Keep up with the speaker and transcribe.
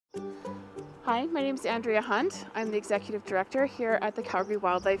Hi, my name is Andrea Hunt. I'm the Executive Director here at the Calgary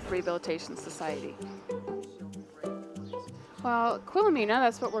Wildlife Rehabilitation Society. Well, Quilomena,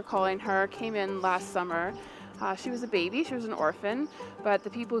 that's what we're calling her, came in last summer. She was a baby, she was an orphan, but the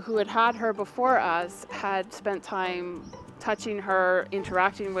people who had had her before us had spent time touching her,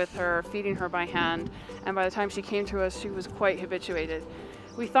 interacting with her, feeding her by hand, and by the time she came to us, she was quite habituated.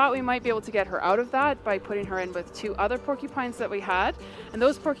 We thought we might be able to get her out of that by putting her in with two other porcupines that we had, and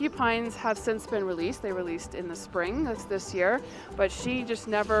those porcupines have since been released. They released in the spring, that's this year, but she just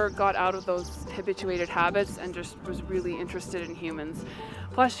never got out of those habituated habits and just was really interested in humans.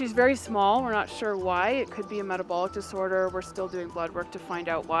 Plus, she's very small. We're not sure why. It could be a metabolic disorder. We're still doing blood work to find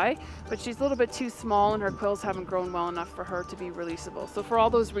out why, but she's a little bit too small and her quills haven't grown well enough for her to be releasable. So for all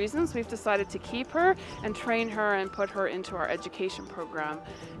those reasons, we've decided to keep her and train her and put her into our education program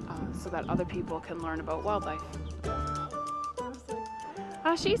so that other people can learn about wildlife.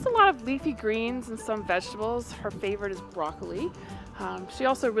 She eats a lot of leafy greens and some vegetables. Her favorite is broccoli. She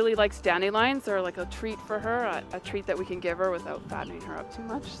also really likes dandelions. They're like a treat for her, a treat that we can give her without fattening her up too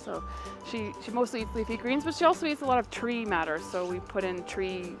much. So she mostly eats leafy greens, but she also eats a lot of tree matter. So we put in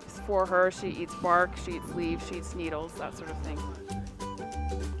trees for her. She eats bark, she eats leaves, she eats needles, that sort of thing.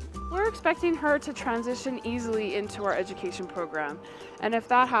 We're expecting her to transition easily into our education program. And if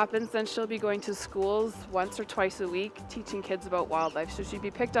that happens, then she'll be going to schools once or twice a week, teaching kids about wildlife. So she'd be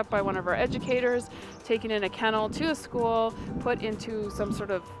picked up by one of our educators, taken in a kennel to a school, put into some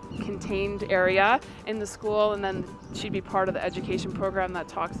sort of contained area in the school, and then she'd be part of the education program that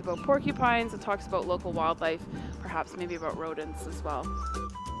talks about porcupines, that talks about local wildlife, perhaps maybe about rodents as well.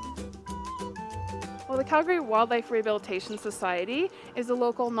 Well, the Calgary Wildlife Rehabilitation Society is a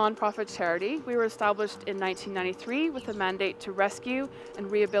local nonprofit charity. We were established in 1993 with a mandate to rescue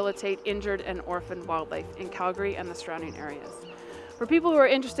and rehabilitate injured and orphaned wildlife in Calgary and the surrounding areas. For people who are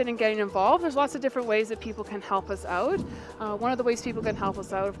interested in getting involved, there's lots of different ways that people can help us out. One of the ways people can help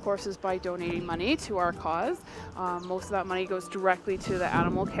us out, of course, is by donating money to our cause. Most of that money goes directly to the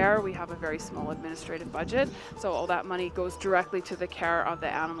animal care. We have a very small administrative budget, so all that money goes directly to the care of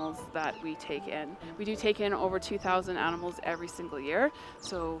the animals that we take in. We do take in over 2,000 animals every single year,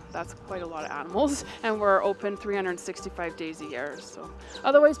 so that's quite a lot of animals, and we're open 365 days a year. So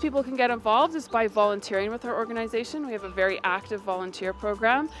other ways people can get involved is by volunteering with our organization. We have a very active volunteer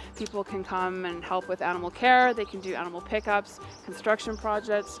program. People can come and help with animal care. They can do animal pickups, construction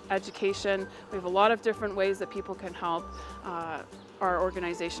projects, education. We have a lot of different ways that people can help our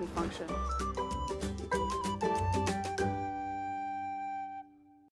organization function.